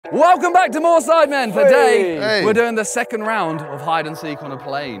Welcome back to MoreSidemen. Today, we're doing the second round of hide and seek on a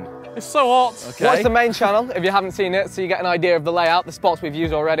plane. It's so hot. Okay. Watch the main channel if you haven't seen it, so you get an idea of the layout, the spots we've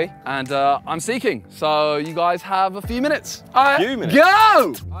used already. And I'm seeking, so you guys have a few minutes. Few minutes?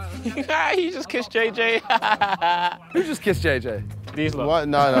 Go! You just kissed JJ. Who just kissed JJ? These lot. What?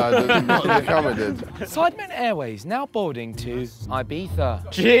 No, the camera did. Sidemen Airways now boarding to Ibiza.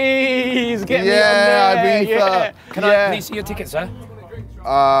 Jeez, get me on Yeah, there. Ibiza. Yeah. Can I please see your ticket, sir?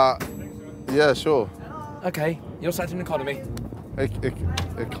 Yeah, sure. Okay, you're sat in economy.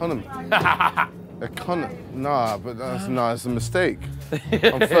 Economy. Nah, but it's a mistake.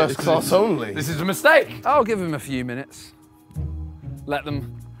 I'm first class only. This is a mistake. I'll give him a few minutes. Let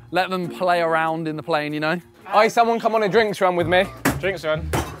them play around in the plane, you know? Oi, someone come on a drinks run with me. Drinks run.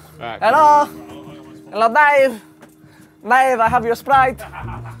 Right. Hello. Hello, Dave. Dave, I have your Sprite.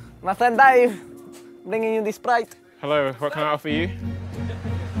 My friend Dave, bringing you the Sprite. Hello, what can I offer you?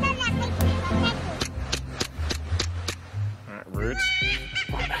 Rude.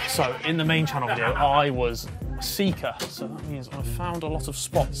 So in the main channel video, I was a seeker, so that means I found a lot of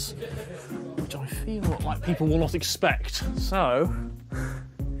spots which I feel like people will not expect. So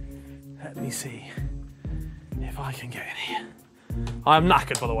let me see if I can get in here. I'm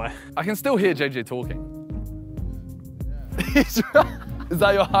knackered, by the way. I can still hear JJ talking. Is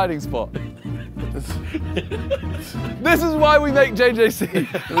that your hiding spot? This is why we make JJ see.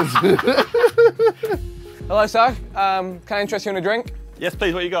 Hello, sir. Can I interest you in a drink? Yes,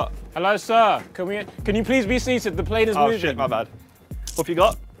 please, what you got? Hello, sir. Can you please be seated? The plane is moving. Oh shit, my bad. What have you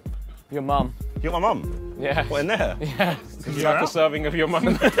got? Your mum. You got my mum? Yeah. What, in there? Yeah. Would you like a serving of your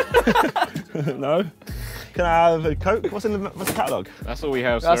mum? No. Can I have a Coke? What's the catalogue? That's all we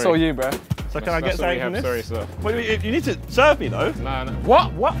have, That's all you, bro. So can I get something from this? Sorry, sir. Wait, you need to serve me though. No.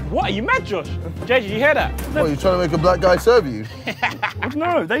 What? Are you mad, Josh? JJ, did you hear that? What, you trying to make a black guy serve you? Well,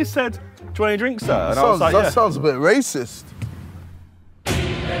 no, they said, do you want any drinks, sir? And I was Sounds, like, that yeah. sounds a bit racist.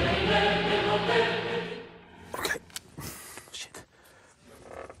 Okay. Shit.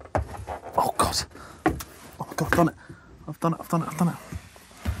 Oh God. Oh my God, I've done it. I've done it.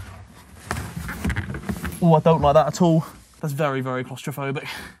 Oh, I don't like that at all. That's very, very claustrophobic.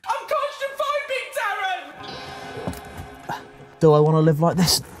 I'm claustrophobic, Darren! Do I want to live like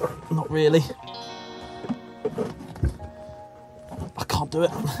this? Not really. I can't do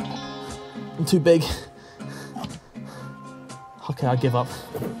it. I'm too big. Okay, I give up.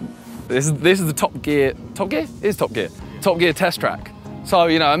 This is the Top Gear. Top Gear? It is Top Gear. Top Gear test track. So,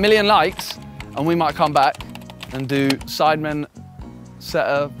 you know, 1 million likes, and we might come back and do Sidemen set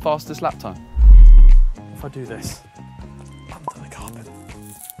a fastest lap time. If I do this, under the carpet.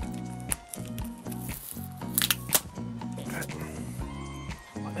 Okay.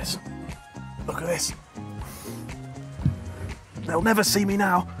 Like this. Look at this. They'll never see me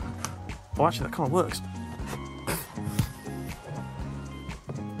now. Oh, actually, that kind of works.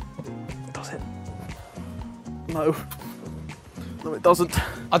 Does it? No. No, it doesn't.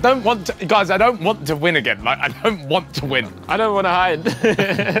 I don't want to, guys, I don't want to win again. Like, I don't want to win. I don't want to hide.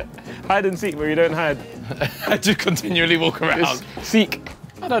 Hide and seek where you don't hide. I just continually walk around. Just seek.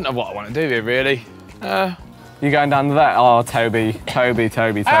 I don't know what I want to do here, really. You going down to that? Oh, Toby. Toby.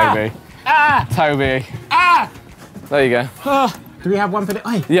 Toby. There you go. Do we have one for the...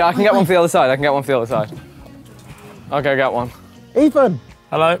 Hey. Yeah, I can get one for the other side. Okay, get one. Ethan,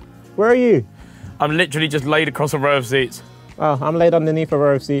 Hello? where are you? I'm literally just laid across a row of seats. Oh, I'm laid underneath a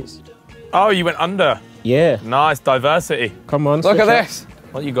row of seats. Oh, you went under. Yeah. Nice, diversity. Come on, Look switch at up. this.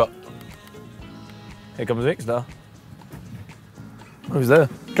 What you got? Here comes Vic Star. Who's there?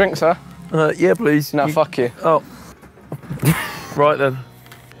 Drink, sir. Yeah, please. No, fuck you. Oh. Right then.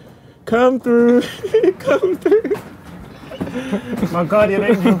 Come through. Come through. My guardian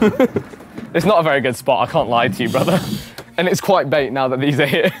angel. It's not a very good spot, I can't lie to you, brother. And it's quite bait now that these are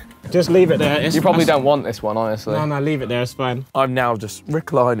here. Just leave it there. You probably don't want this one, honestly. No, leave it there. It's fine. I'm now just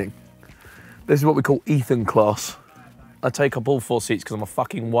reclining. This is what we call Ethan class. I take up all 4 seats because I'm a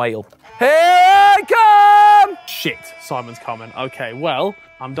fucking whale. Here I come! Shit, Simon's coming. Okay, well,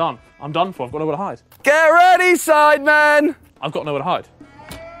 I'm done. I'm done for. I've got nowhere to hide. Get ready, Sidemen! I've got nowhere to hide.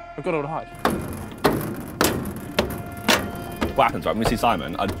 I've got nowhere to hide. What happens, right? When we see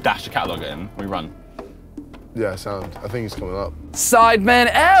Simon, I dash the catalogue at him, we run. Yeah, sound. I think he's coming up.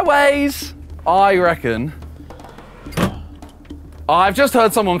 Sidemen Airways! I reckon. I've just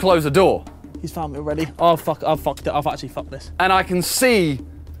heard someone close the door. He's found me already. Oh, fuck, I've fucked it. I've actually fucked this. And I can see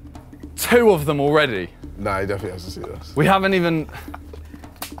 2 of them already. Nah, he definitely hasn't seen us. We haven't even...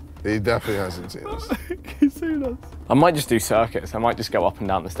 He definitely hasn't seen us. He's seen us. I might just do circuits. I might just go up and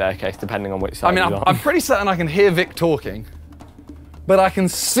down the staircase, depending on which side I mean, you're I'm pretty certain I can hear Vic talking. but I can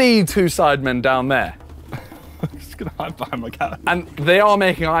see 2 Sidemen down there. I'm just gonna hide behind my cat. And they are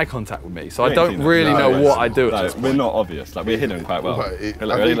making eye contact with me, so I ain't don't seen that. really No, know what I do. No, we're not obvious. Like we're hidden quite well. But Look,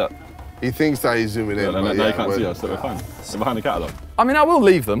 I ready? think Look. he thinks that he's zooming in. No, but you yeah, can't see us, so we're fine. We're behind the catalogue. I mean, I will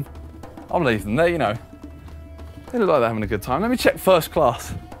leave them. I'll leave them. They, you know, they look like they're having a good time. Let me check first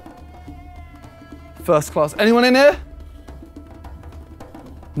class. First class. Anyone in here?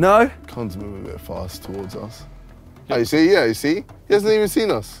 No? Con's moving a bit fast towards us. Oh, you see? Yeah, you see? He hasn't even seen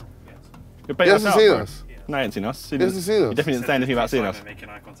us. He hasn't seen us. No, he hasn't seen us. He hasn't seen us. He definitely didn't say anything about seeing us. Making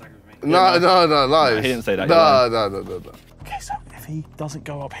eye contact with me. No, lies. he didn't say that, No. Okay, so if he doesn't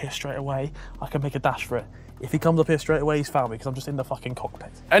go up here straight away, I can make a dash for it. If he comes up here straight away, he's found me because I'm just in the fucking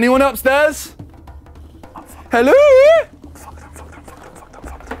cockpit. Anyone upstairs? Hello? Fuck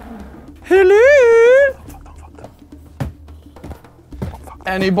them. Hello?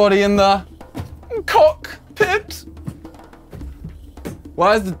 Anybody in the cockpit?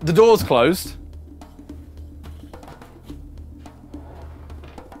 Why is the doors closed?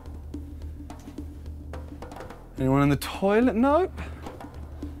 Anyone in the toilet? Nope.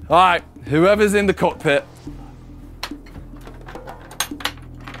 All right, whoever's in the cockpit.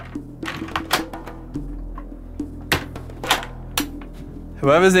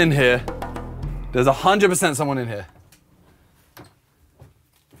 Whoever's in here, there's 100% someone in here.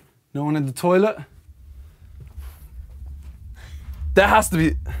 No one in the toilet? There has to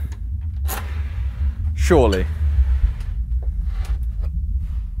be. Surely.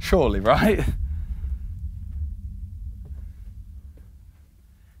 Surely, right?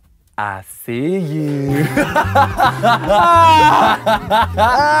 I see you.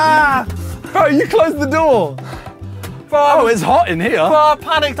 Bro, you closed the door. Bro, it's hot in here. Bro, I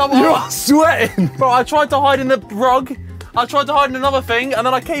panicked. You are sweating. Bro, I tried to hide in the rug. I tried to hide in another thing, and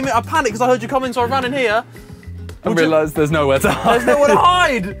then I came in. I panicked because I heard you coming, so I ran in here. I realised there's nowhere to hide. There's nowhere to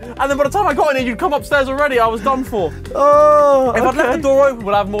hide. And then by the time I got in here, you'd come upstairs already. I was done for. Oh, If I'd left the door open,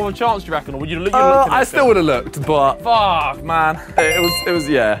 we'd have more of a chance, do you reckon? Or would you look? I still would have looked, but Fuck, man. it was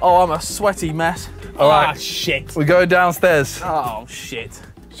yeah. Oh, I'm a sweaty mess. All right. Ah, shit. We go downstairs. Oh, shit.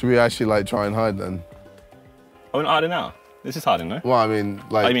 Should we actually like try and hide then? Oh, we're not hiding now. This is hiding, no? Well, I mean,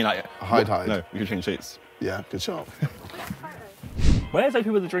 like. I mean, like hide. No, we can change sheets. Yeah, good shot. Where's those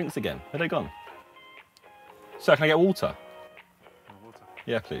people with the drinks again? Where are they gone? Sir, can I get water?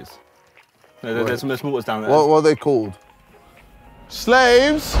 Yeah, please. No, there's some waters down there. What are they called?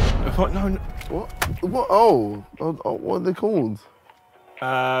 Slaves? What? No. What? Oh, what are they called? What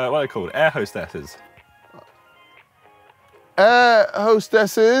are they called? Air hostesses. Air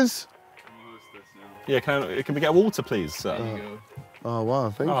hostesses. Yeah, can we get water, please, sir? Oh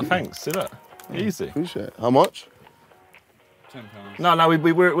wow, thank you. Oh, thanks. See that? Easy. Appreciate it. How much? No,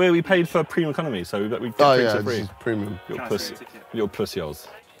 we paid for premium economy, so we get drinks Oh yeah, for free. this is premium. Little pussy, little pussyos. Do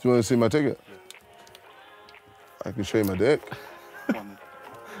you want to see my ticket? I can show you my dick.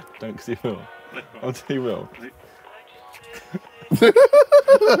 Don't, because he will. I'll tell you will.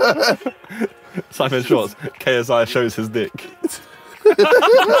 Simon Shorts, KSI shows his dick.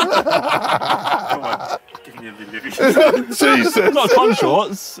 Jesus. It's not con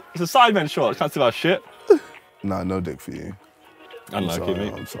shorts, it's a Sidemen shorts. Can't see about shit. Nah, no dick for you. Unlucky,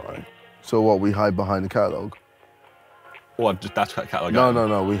 mate. I'm sorry. So what, we hide behind the catalogue? Or just dash catalogue?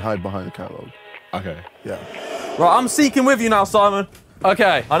 No, we hide behind the catalogue. Okay. Yeah. Right, I'm seeking with you now, Simon.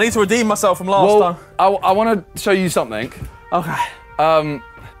 Okay. I need to redeem myself from last time. I want to show you something. Okay.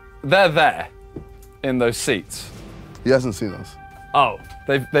 They're there in those seats. He hasn't seen us. Oh.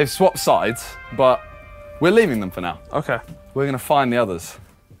 They've swapped sides, but we're leaving them for now. Okay. We're gonna find the others.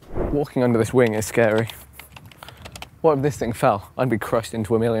 Walking under this wing is scary. What if this thing fell? I'd be crushed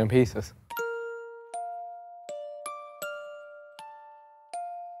into a million pieces.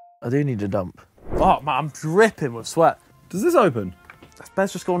 I do need a dump. Oh, man, I'm dripping with sweat. Does this open? Let's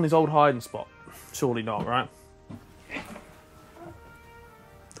best just go on his old hiding spot. Surely not, right?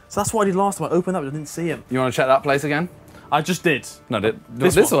 So that's what I did last time. I opened up, but I didn't see him. You want to check that place again? I just did. No,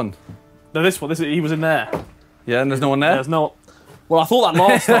 this one. No, this one. He was in there. Yeah, and there's no one there? There's no. Well, I thought that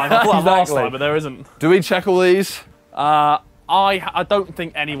last time. I thought that last Exactly. time, but there isn't. Do we check all these? I don't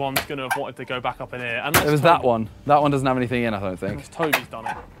think anyone's gonna have wanted to go back up in here. Unless It was that one. That one doesn't have anything in, I don't think. Unless Toby's done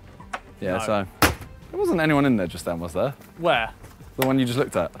it. Yeah, No. so. There wasn't anyone in there just then, was there? Where? The one you just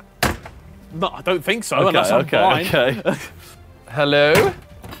looked at? No, I don't think so. Unless I'm blind. okay. Hello?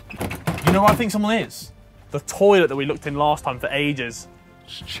 You know where I think someone is? The toilet that we looked in last time for ages.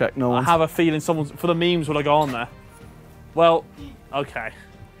 Just check no I one. have a feeling someone's for the memes will I go on there. Well, okay.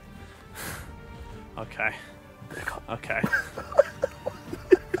 Okay. Okay.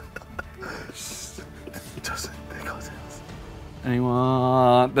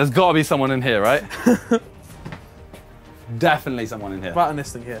 Anyone? There's got to be someone in here, right? Definitely someone in here. Right on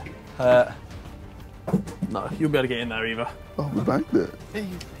this thing here. No, you'll be able to get in there either. Oh, we banked it.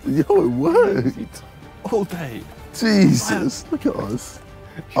 Yo, it worked. All day. Jesus, look at us.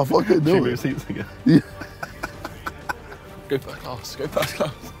 I fucking know it. Seats again. Yeah. Go first class. Go first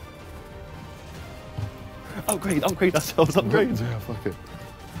class. Upgrade ourselves. Upgrade. Yeah, fuck it.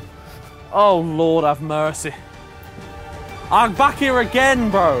 Oh, Lord have mercy. I'm back here again,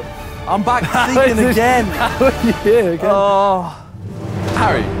 bro. I'm back seeking again. How are you here again? Oh,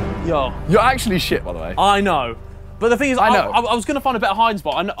 Harry, yo. you're actually shit, by the way. I know. But the thing is, I know. I was going to find a better hiding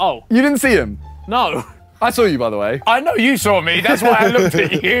spot. I know. Oh, You didn't see him. no. I saw you, by the way. I know you saw me. That's why I looked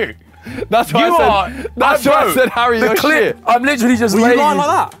at you. That's why You I said. That's why I said, Harry, you're shit. I'm literally just Were you laying. lying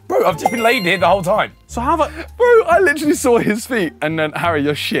like that? Bro, I've just been laying here the whole time. So how about... Bro, I literally saw his feet, and then Harry,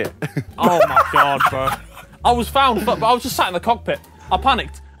 you're shit. Oh, my God, bro. I was found, but I was just sat in the cockpit. I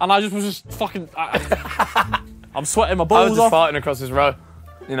panicked, and I just was just fucking... I'm sweating my I was balls just off. farting across this row.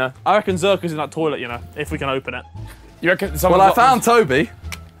 You know. I reckon Zerka's in that toilet, you know, if we can open it. You reckon someone? Well, I found Toby.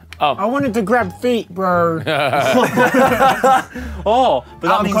 I wanted to grab feet, bro. Oh, but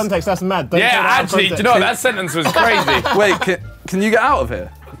that Out of means... context, that's mad. Don't say Yeah, that out of actually, do you context. know what? That sentence was crazy. Wait, can you get out of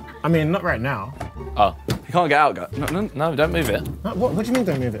here? I mean, not right now. Oh, You can't get out, guys. no, don't move it. What do you mean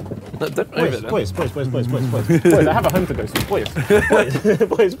don't move it? No, don't move it. Boys, I have a home to go to.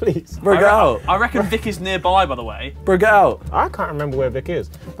 Boys, please. Bro, get out. I reckon Vic is nearby, by the way. Bro, get out. I can't remember where Vic is.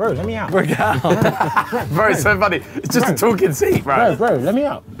 Bro, let me out. Bro, get out. Bro, it's so funny. It's just a talking seat, bro. Bro, let me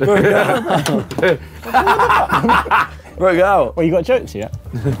out. Bro, get out. Well, you got jokes, yeah?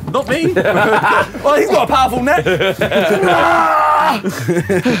 Not me. Oh, he's got a powerful neck.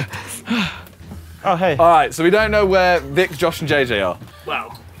 Oh, hey. All right, so we don't know where Vic, Josh, and JJ are.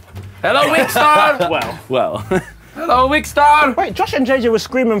 Well. Hello, Wickstar. Well. Well, Hello, Wickstar. Wait, Josh and JJ were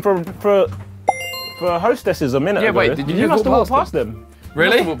screaming for hostesses a minute ago. wait, did you You just must have walk walked past past them.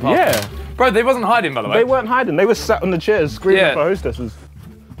 Really? Yeah. Bro, they wasn't hiding, by the way. They weren't hiding. They were sat on the chairs screaming Yeah. for hostesses.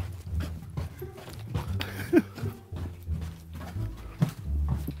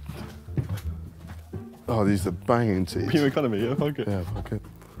 Oh, these are banging teeth. Premium economy, yeah, fuck it. Yeah, fuck it.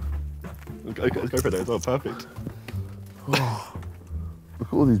 Okay, let's go for that as well, perfect. Look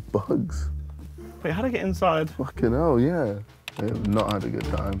at all these bugs. Wait, how'd I get inside? Fucking hell, yeah. They have not had a good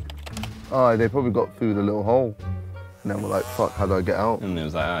time. Oh, they probably got through the little hole. And then we're like, fuck, how do I get out? And it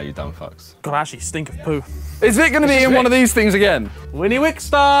was like, ah, you dumb fucks. God, I actually stink of poo. is Vic going to be in one of these things again? Winnie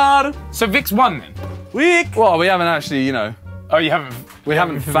Wickstar. So Vic's won then? Wick. Well, we haven't actually, you know, Oh, you haven't. we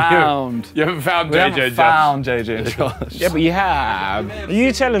haven't found. You haven't found We JJ haven't Josh. found JJ and Josh. Yeah, but you have. Are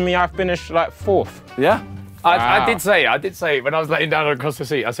you telling me I finished like 4th? Yeah. I did say when I was laying down across the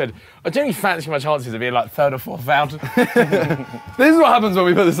seat, I said, I generally fancy my chances of being like 3rd or 4th found. This is what happens when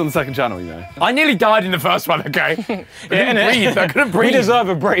we put this on the second channel, you know. I nearly died in the first one, okay? I couldn't breathe. I couldn't We breathe. deserve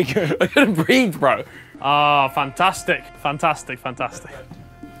a break. I couldn't breathe, bro. Ah, fantastic. Fantastic, fantastic.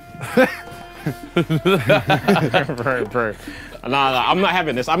 bro. Nah, I'm not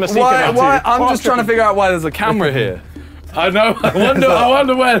having this. I'm a seeker now Why? too. I'm just trying to figure out why there's a camera here. I know. I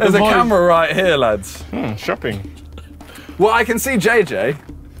wonder where There's a voice- camera right here, lads. Shopping. Well, I can see JJ.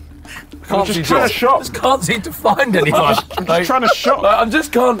 Can't see trying to Josh. shop. Just can't seem to find anyone. I'm trying to shop. I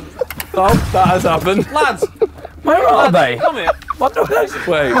just can't. Oh, that has happened. Lads, Where are they? come here. What the hell?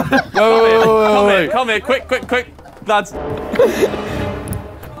 Wait. Come here, come here. Quick. Lads.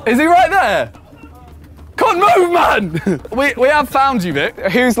 Is he right there? Can't move, man! we have found you, Vic.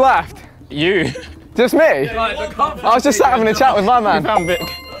 Who's left? You. Just me? I was just sat having a chat with my man. Found Vic.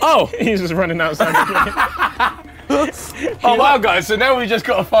 Oh. He's just running outside. Oh wow, guys. So now we just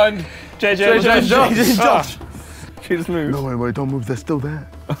got to find JJ and Josh. Josh. She just moved. No, wait, don't move. They're still there.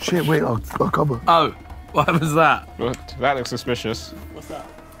 Shit, wait, I'll cover. Oh, what was that? That looks suspicious.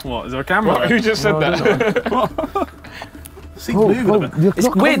 What, is there a camera? Who just said that? Seat's moving a bit.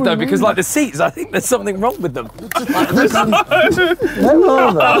 It's weird though because like the seats, I think there's something wrong with them. I'll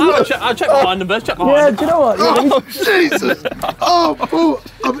check behind them, but check behind them. Do you know what? Oh, Jesus! Oh,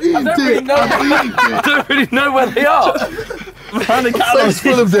 I'm eating dick. I'm eating dick. I don't really know where they are. Behind the catalog. Face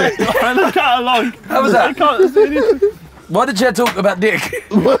full of dick. Behind the catalog. How was that? I can't see anything. Why did you talk about dick?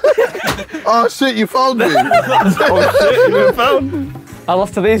 Oh, shit, you found me. I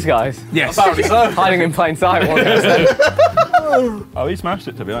lost to these guys. Yes. Hiding in plain sight. 100%. Oh, he smashed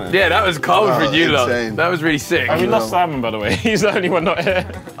it, to be honest. Yeah, that was cold for you lot. insane. That was really sick. We lost Simon, by the way. He's the only one not here.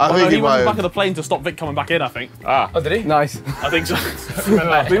 I No, think he he went might back of have. the plane to stop Vic coming back in, I think. Oh, did he? Nice. I think so.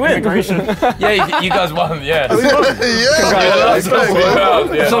 We win. Yeah, you guys won. Yeah. Yeah.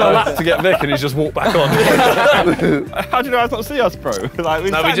 It's on a lap to get Vic, and he's just walked back on. How do you know I not see us, bro? Like,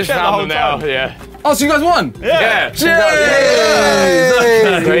 No, we just found them now. Yeah. Oh, so you guys won? Yeah. Cheers!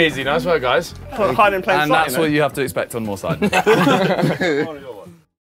 Crazy. Nice work, guys. Hiding in plain And sight, that's you know? what you have to expect on more side.